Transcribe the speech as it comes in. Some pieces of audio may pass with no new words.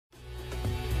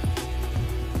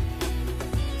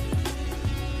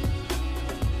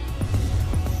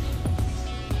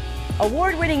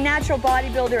Award-winning natural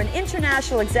bodybuilder and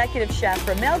international executive chef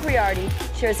Ramel Griardi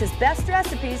shares his best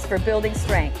recipes for building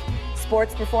strength.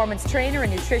 Sports performance trainer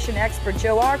and nutrition expert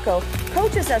Joe Arko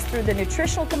coaches us through the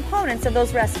nutritional components of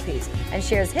those recipes and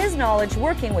shares his knowledge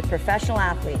working with professional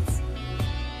athletes.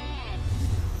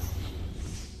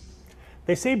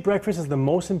 They say breakfast is the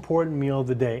most important meal of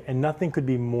the day, and nothing could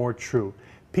be more true.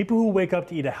 People who wake up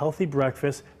to eat a healthy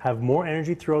breakfast have more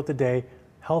energy throughout the day,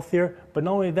 healthier, but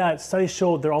not only that, studies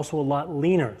show they're also a lot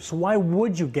leaner. So why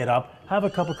would you get up, have a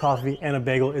cup of coffee, and a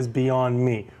bagel is beyond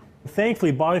me.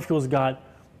 Thankfully, BodyFuel's got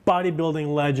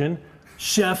bodybuilding legend,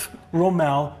 Chef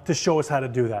Ramel, to show us how to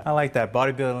do that. I like that,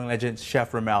 bodybuilding legend,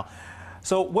 Chef Ramel.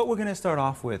 So what we're gonna start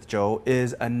off with, Joe,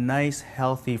 is a nice,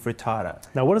 healthy frittata.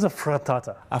 Now, what is a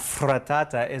frittata? A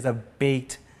frittata is a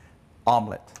baked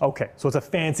omelet. Okay, so it's a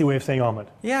fancy way of saying omelet.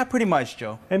 Yeah, pretty much,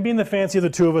 Joe. And being the fancy of the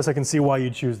two of us, I can see why you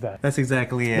choose that. That's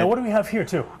exactly it. Now, what do we have here,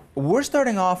 too? We're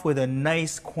starting off with a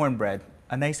nice cornbread,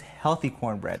 a nice, healthy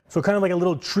cornbread. So kind of like a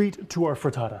little treat to our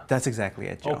frittata. That's exactly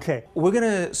it, Joe. Okay. We're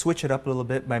gonna switch it up a little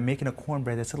bit by making a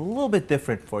cornbread that's a little bit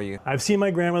different for you. I've seen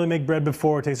my grandmother make bread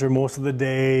before. It takes her most of the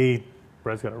day.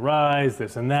 Bread's got to rise,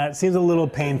 this and that. Seems a little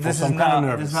painful, so I'm kind of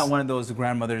nervous. This is not one of those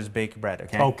grandmother's baked bread,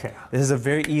 okay? Okay. This is a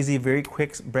very easy, very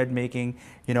quick bread making.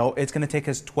 You know, it's going to take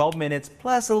us 12 minutes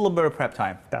plus a little bit of prep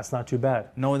time. That's not too bad.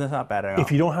 No, that's not bad at all.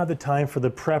 If you don't have the time for the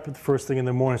prep the first thing in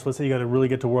the morning, so let's say you got to really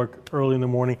get to work early in the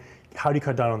morning, how do you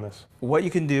cut down on this? What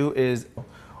you can do is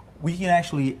we can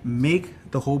actually make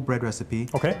the whole bread recipe.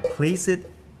 Okay. Place it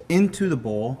into the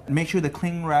bowl. Make sure the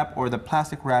cling wrap or the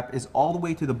plastic wrap is all the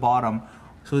way to the bottom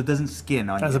so it doesn't skin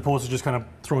on you. As opposed to just kind of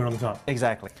throwing it on the top.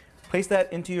 Exactly. Place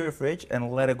that into your fridge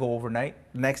and let it go overnight.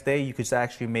 Next day, you could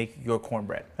actually make your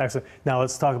cornbread. Excellent. Now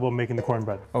let's talk about making the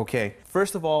cornbread. Okay.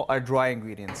 First of all, our dry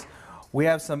ingredients. We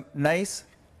have some nice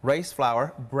rice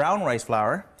flour, brown rice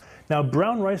flour. Now,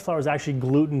 brown rice flour is actually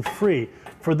gluten-free.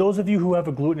 For those of you who have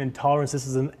a gluten intolerance, this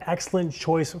is an excellent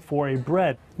choice for a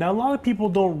bread. Now, a lot of people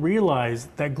don't realize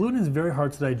that gluten is very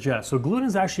hard to digest. So gluten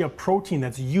is actually a protein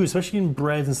that's used, especially in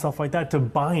breads and stuff like that, to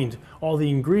bind all the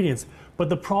ingredients. But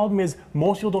the problem is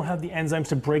most people don't have the enzymes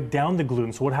to break down the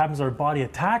gluten. So what happens is our body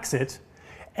attacks it,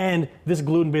 and this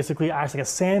gluten basically acts like a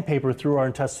sandpaper through our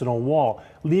intestinal wall,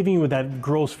 leaving you with that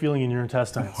gross feeling in your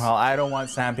intestines. Well, I don't want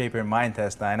sandpaper in my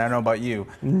intestine. I don't know about you.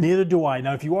 Neither do I.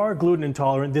 Now, if you are gluten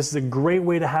intolerant, this is a great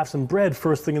way to have some bread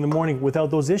first thing in the morning without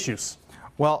those issues.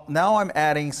 Well, now I'm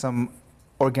adding some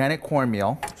organic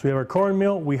cornmeal. So we have our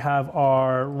cornmeal, we have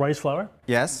our rice flour.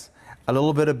 Yes, a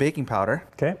little bit of baking powder.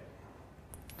 Okay.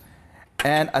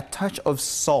 And a touch of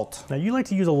salt. Now you like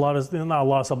to use a lot of, not a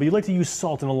lot of salt, but you like to use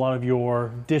salt in a lot of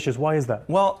your dishes. Why is that?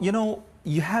 Well, you know,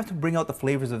 you have to bring out the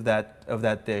flavors of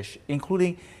that dish,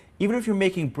 including, even if you're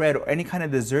making bread or any kind of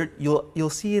dessert,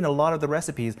 you'll see in a lot of the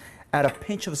recipes, add a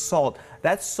pinch of salt.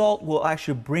 That salt will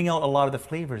actually bring out a lot of the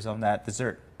flavors on that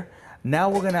dessert. Now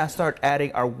we're gonna start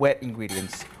adding our wet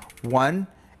ingredients. One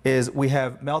is we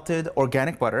have melted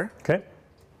organic butter. Okay.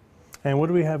 And what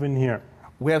do we have in here?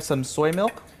 We have some soy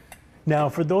milk. Now,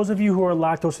 for those of you who are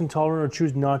lactose intolerant or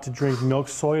choose not to drink milk,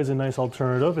 soy is a nice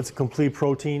alternative. It's a complete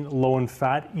protein, low in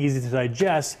fat, easy to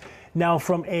digest. Now,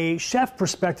 from a chef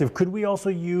perspective, could we also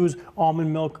use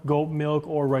almond milk, goat milk,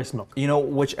 or rice milk? You know,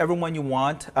 whichever one you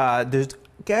want. There's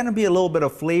gonna be a little bit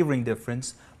of flavoring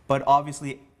difference, but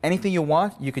obviously anything you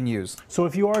want, you can use. So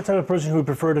if you are a type of person who would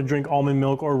prefer to drink almond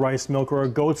milk or rice milk or a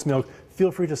goat's milk,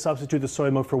 feel free to substitute the soy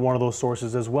milk for one of those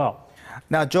sources as well.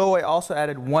 Now, Joe, I also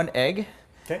added 1 egg.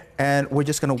 Okay. And we're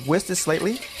just gonna whisk this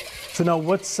slightly. So now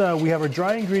we have our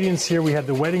dry ingredients here, we have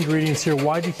the wet ingredients here.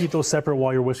 Why do you keep those separate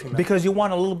while you're whisking them? Because you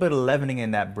want a little bit of leavening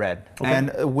in that bread. Okay.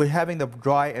 And with having the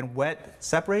dry and wet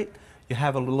separate, you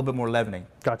have a little bit more leavening.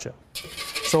 Gotcha.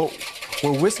 So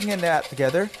we're whisking in that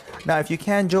together. Now, if you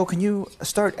can, Joe, can you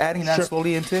start adding that Sure.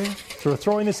 slowly into it? So we're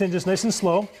throwing this in just nice and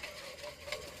slow.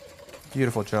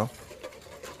 Beautiful, Joe.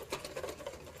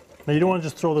 Now you don't want to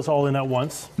just throw this all in at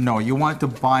once. No, you want to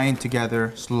bind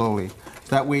together slowly.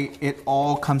 So that way it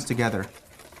all comes together.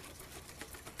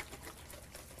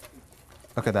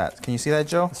 Look at that. Can you see that,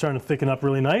 Joe? It's starting to thicken up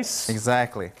really nice.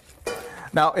 Exactly.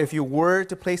 Now, if you were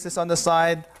to place this on the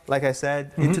side, like I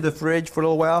said, into the fridge for a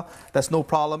little while, that's no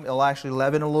problem. It'll actually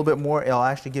leaven a little bit more. It'll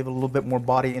actually give a little bit more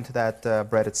body into that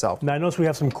bread itself. Now I notice we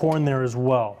have some corn there as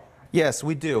well. Yes,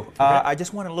 we do. I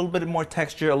just want a little bit more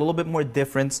texture, a little bit more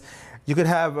difference. You could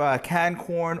have canned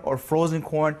corn or frozen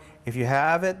corn. If you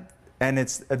have it and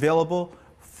it's available,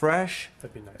 fresh,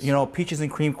 that'd be nice. You know, peaches and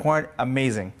cream corn,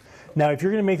 amazing. Now, if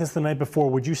you're going to make this the night before,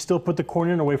 would you still put the corn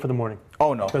in or wait for the morning?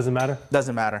 Oh, no. Doesn't matter?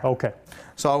 Doesn't matter. Okay.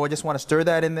 So I just want to stir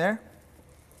that in there.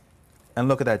 And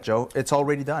look at that, Joe. It's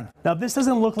already done. Now, this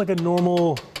doesn't look like a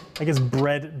normal I guess,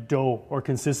 bread dough or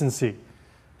consistency.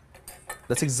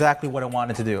 That's exactly what I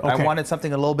wanted to do. Okay. I wanted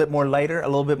something a little bit more lighter, a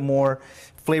little bit more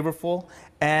flavorful,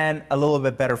 and a little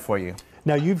bit better for you.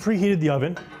 Now, you've preheated the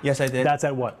oven. Yes, I did. That's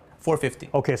at what? 450.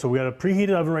 Okay, so we got a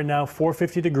preheated oven right now,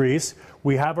 450 degrees.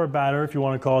 We have our batter, if you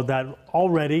want to call it that,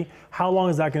 already. How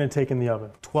long is that going to take in the oven?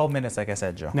 12 minutes, like I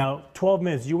said, Joe. Now, 12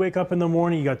 minutes. You wake up in the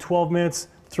morning, you got 12 minutes,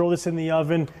 throw this in the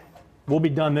oven. We'll be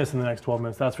done this in the next 12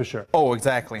 minutes, that's for sure. Oh,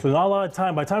 exactly. So not a lot of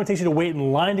time. By the time it takes you to wait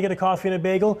in line to get a coffee and a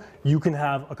bagel, you can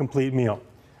have a complete meal.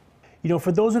 You know,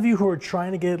 for those of you who are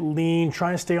trying to get lean,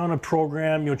 trying to stay on a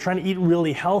program, you know, trying to eat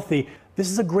really healthy, this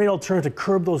is a great alternative to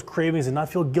curb those cravings and not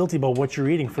feel guilty about what you're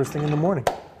eating first thing in the morning.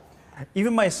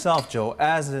 Even myself, Joe,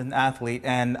 as an athlete,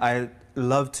 and I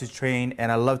love to train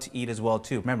and I love to eat as well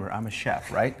too. Remember, I'm a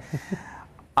chef, right?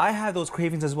 I have those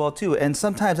cravings as well too, and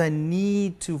sometimes I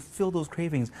need to fill those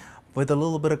cravings with a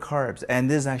little bit of carbs, and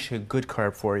this is actually a good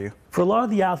carb for you. For a lot of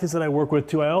the athletes that I work with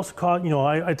too, I also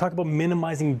I talk about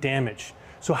minimizing damage.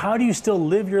 So how do you still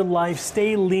live your life,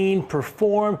 stay lean,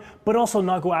 perform, but also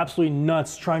not go absolutely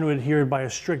nuts trying to adhere by a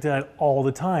strict diet all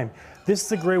the time? This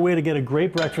is a great way to get a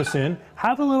great breakfast in,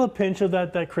 have a little pinch of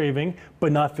that craving,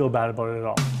 but not feel bad about it at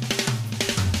all.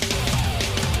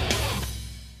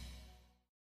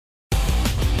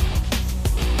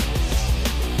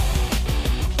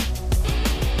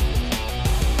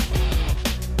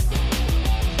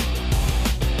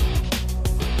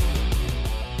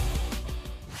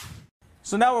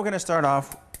 So now we're going to start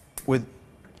off with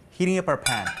heating up our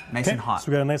pan, nice and hot.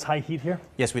 So we got a nice high heat here.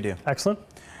 Yes, we do. Excellent.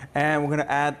 And we're going to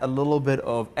add a little bit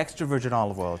of extra virgin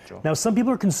olive oil, Joe. Now, some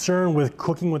people are concerned with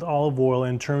cooking with olive oil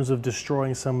in terms of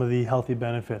destroying some of the healthy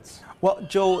benefits. Well,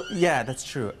 Joe, yeah, that's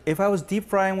true. If I was deep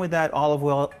frying with that olive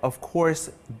oil, of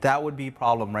course, that would be a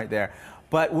problem right there.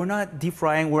 But we're not deep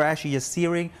frying, we're actually just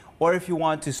searing. Or if you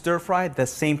want to stir fry, the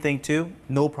same thing too,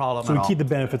 no problem at all. So we keep the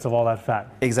benefits of all that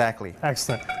fat. Exactly.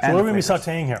 Excellent. So And what are we going the to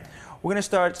be sauteing here? We're going to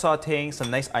start sauteing some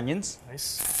nice onions.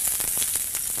 Nice.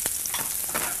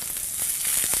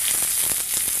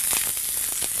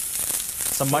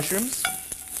 Some mushrooms.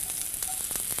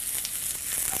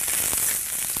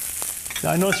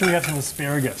 Now I noticed here we have some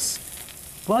asparagus.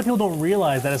 A lot of people don't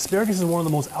realize that asparagus is one of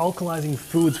the most alkalizing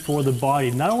foods for the body.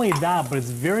 Not only that, but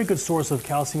it's a very good source of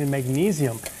calcium and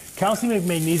magnesium. Calcium and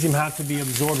magnesium have to be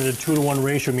absorbed at a 2-to-1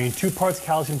 ratio, meaning 2 parts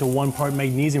calcium to 1 part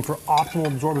magnesium for optimal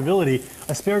absorbability.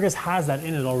 Asparagus has that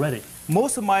in it already.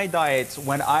 Most of my diets,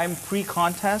 when I'm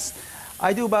pre-contest,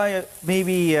 I do about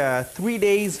maybe 3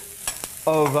 days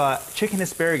of chicken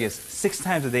asparagus, 6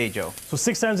 times a day, Joe. So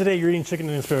 6 times a day you're eating chicken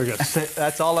and asparagus.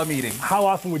 That's all I'm eating. How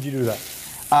often would you do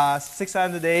that? 6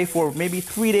 times a day for maybe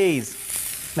 3 days.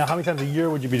 Now, how many times a year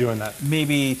would you be doing that?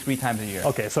 Maybe 3 times a year.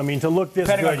 Okay, so I mean, to look this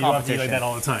Depending good, on you don't have to eat like competition. that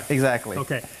all the time. Exactly.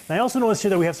 Okay. Now, I also noticed here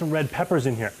that we have some red peppers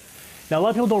in here. Now, a lot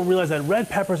of people don't realize that red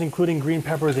peppers, including green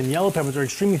peppers and yellow peppers, are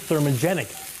extremely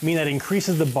thermogenic, meaning that it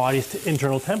increases the body's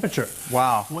internal temperature.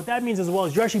 Wow. What that means as well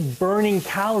is you're actually burning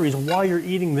calories while you're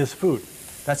eating this food.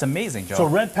 That's amazing, Joe. So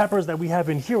red peppers that we have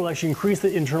in here will actually increase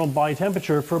the internal body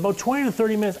temperature for about 20 to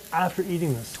 30 minutes after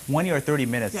eating this. 20 or 30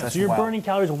 minutes. Yeah, That's so you're wild. burning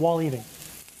calories while eating.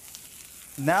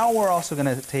 Now we're also going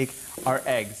to take our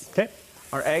eggs. Okay.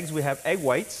 Our eggs, we have egg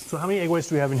whites. So how many egg whites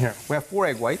do we have in here? We have 4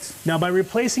 egg whites. Now, by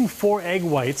replacing 4 egg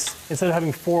whites, instead of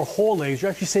having 4 whole eggs,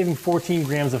 you're actually saving 14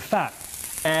 grams of fat.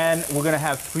 And we're going to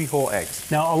have 3 whole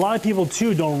eggs. Now, a lot of people,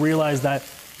 too, don't realize that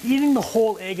eating the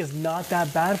whole egg is not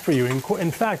that bad for you.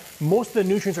 In fact, most of the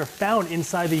nutrients are found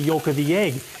inside the yolk of the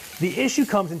egg. The issue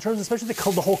comes in terms of, especially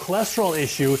the whole cholesterol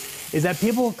issue, is that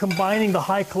people combining the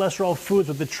high cholesterol foods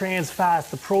with the trans fats,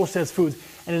 the processed foods,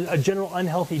 and a general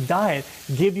unhealthy diet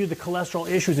give you the cholesterol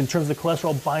issues in terms of the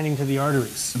cholesterol binding to the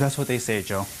arteries. That's what they say,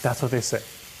 Joe. That's what they say.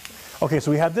 Okay,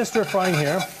 so we have this stir frying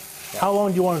here. How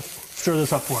long do you want to stir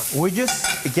this up for? We're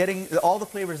just getting all the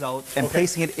flavors out and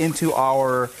placing it into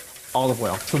our olive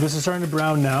oil. So this is starting to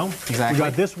brown now. Exactly. We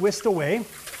got this whisked away.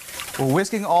 We're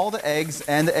whisking all the eggs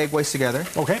and the egg whites together.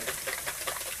 Okay.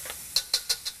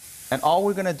 And all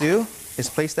we're going to do is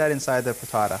place that inside the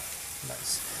frittata.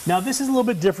 Nice. Now this is a little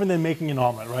bit different than making an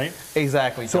omelet, right?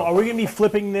 Exactly. So Joe. are we going to be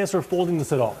flipping this or folding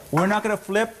this at all? We're not going to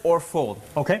flip or fold.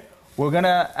 Okay. We're going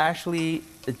to actually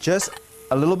just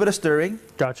a little bit of stirring.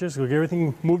 Gotcha. So we'll get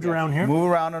everything moved around here.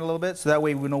 Move around a little bit so that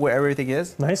way we know where everything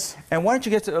is. Nice. And why don't you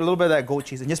get to a little bit of that goat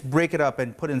cheese and just break it up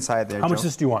and put it inside there, How much Joe? of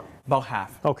this do you want? About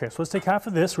half. Okay, so let's take half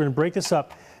of this. We're going to break this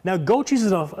up. Now, goat cheese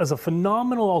is a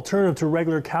phenomenal alternative to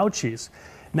regular cow cheese.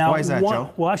 Now, Why is that,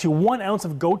 Joe? Well, actually, 1 ounce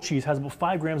of goat cheese has about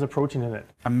 5 grams of protein in it.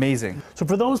 Amazing. So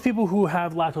for those people who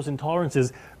have lactose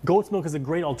intolerances, goat's milk is a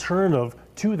great alternative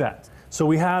to that. So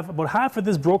we have about half of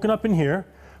this broken up in here.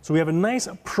 So we have a nice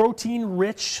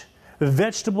protein-rich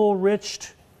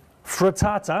vegetable-rich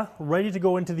frittata ready to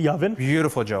go into the oven.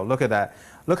 Beautiful, Joe. Look at that.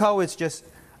 Look how it's just,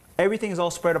 everything is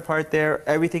all spread apart there.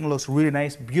 Everything looks really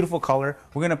nice, beautiful color.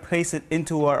 We're gonna place it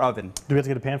into our oven. Do we have to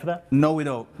get a pan for that? No, we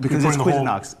don't, because it's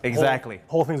Cuisinox. Exactly.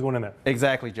 Whole thing's going in there.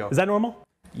 Exactly, Joe. Is that normal?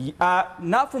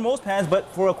 Not for most pans, but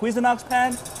for a Cuisinox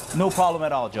pan, no problem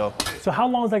at all, Joe. So how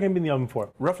long is that going to be in the oven for?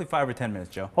 Roughly 5 or 10 minutes,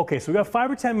 Joe. Okay, so we got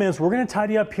 5 or 10 minutes. We're going to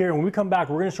tidy up here, and when we come back,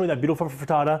 we're going to show you that beautiful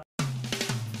frittata.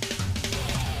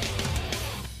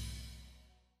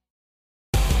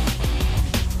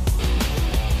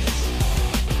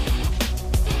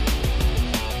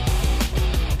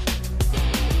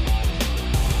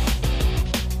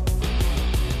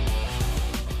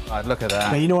 Look at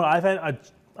that. Now, you know what?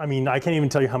 I mean, I can't even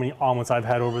tell you how many omelets I've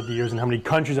had over the years and how many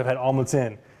countries I've had omelets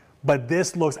in. But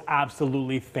this looks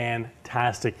absolutely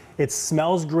fantastic. It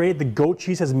smells great. The goat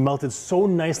cheese has melted so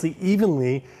nicely,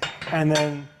 evenly. And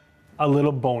then a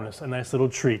little bonus, a nice little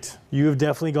treat. You have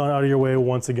definitely gone out of your way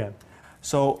once again.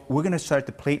 So we're going to start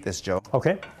to plate this, Joe.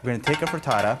 Okay. We're going to take our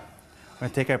frittata. We're going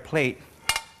to take our plate,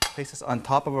 place this on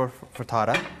top of our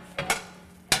frittata.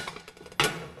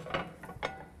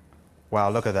 Wow,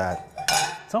 look at that.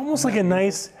 It's almost like a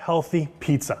nice, healthy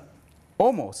pizza.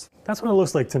 Almost. That's what it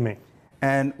looks like to me.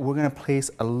 And we're gonna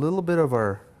place a little bit of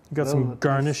our... Got some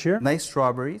garnish here. Nice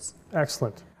strawberries.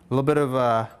 Excellent. A little bit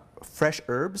of fresh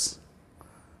herbs.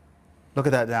 Look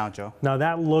at that now, Joe. Now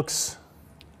that looks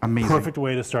amazing. Perfect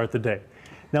way to start the day.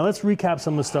 Now let's recap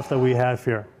some of the stuff that we have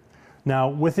here. Now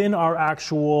within our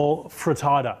actual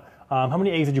frittata, how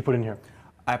many eggs did you put in here?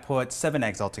 I put 7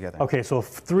 eggs altogether. Okay, so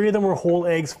 3 of them were whole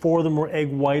eggs, 4 of them were egg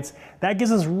whites. That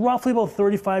gives us roughly about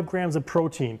 35 grams of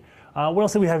protein. What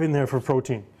else do we have in there for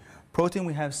protein? Protein,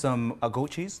 we have some goat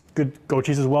cheese. Good goat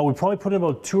cheese as well. We probably put in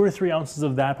about 2 or 3 ounces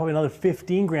of that, probably another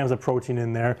 15 grams of protein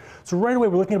in there. So right away,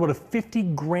 we're looking at about 50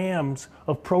 grams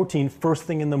of protein first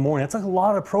thing in the morning. That's a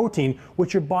lot of protein,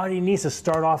 which your body needs to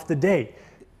start off the day.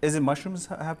 Is it mushrooms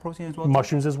have protein as well?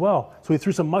 Mushrooms as well. So we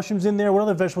threw some mushrooms in there. What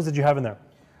other vegetables did you have in there?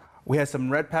 We had some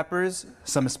red peppers,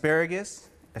 some asparagus.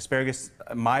 Asparagus,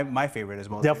 my favorite as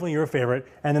well. Definitely your favorite.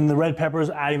 And then the red peppers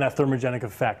adding that thermogenic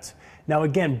effect. Now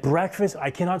again, breakfast,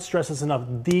 I cannot stress this enough,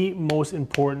 the most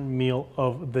important meal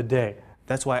of the day.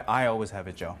 That's why I always have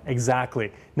it, Joe.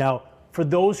 Exactly. Now, for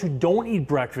those who don't eat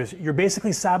breakfast, you're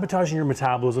basically sabotaging your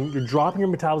metabolism. You're dropping your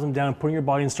metabolism down and putting your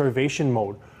body in starvation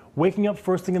mode. Waking up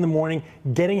first thing in the morning,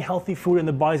 getting healthy food, and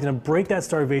the body's gonna break that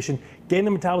starvation, getting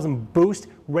the metabolism boost,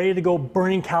 ready to go,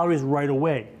 burning calories right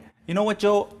away. You know what,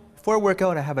 Joe? Before I work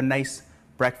out, I have a nice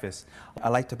breakfast. I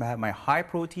like to have my high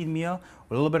protein meal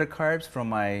with a little bit of carbs from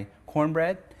my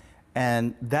cornbread,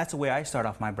 and that's the way I start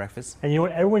off my breakfast. And you know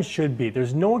what? Everyone should be.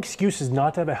 There's no excuses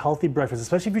not to have a healthy breakfast,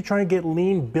 especially if you're trying to get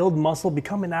lean, build muscle,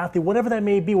 become an athlete, whatever that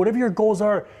may be, whatever your goals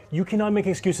are, you cannot make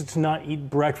excuses to not eat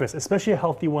breakfast, especially a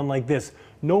healthy one like this.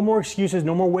 No more excuses,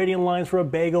 no more waiting in lines for a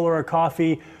bagel or a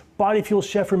coffee. Body Fuel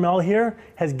Chef Ramel here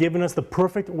has given us the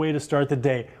perfect way to start the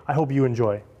day. I hope you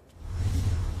enjoy.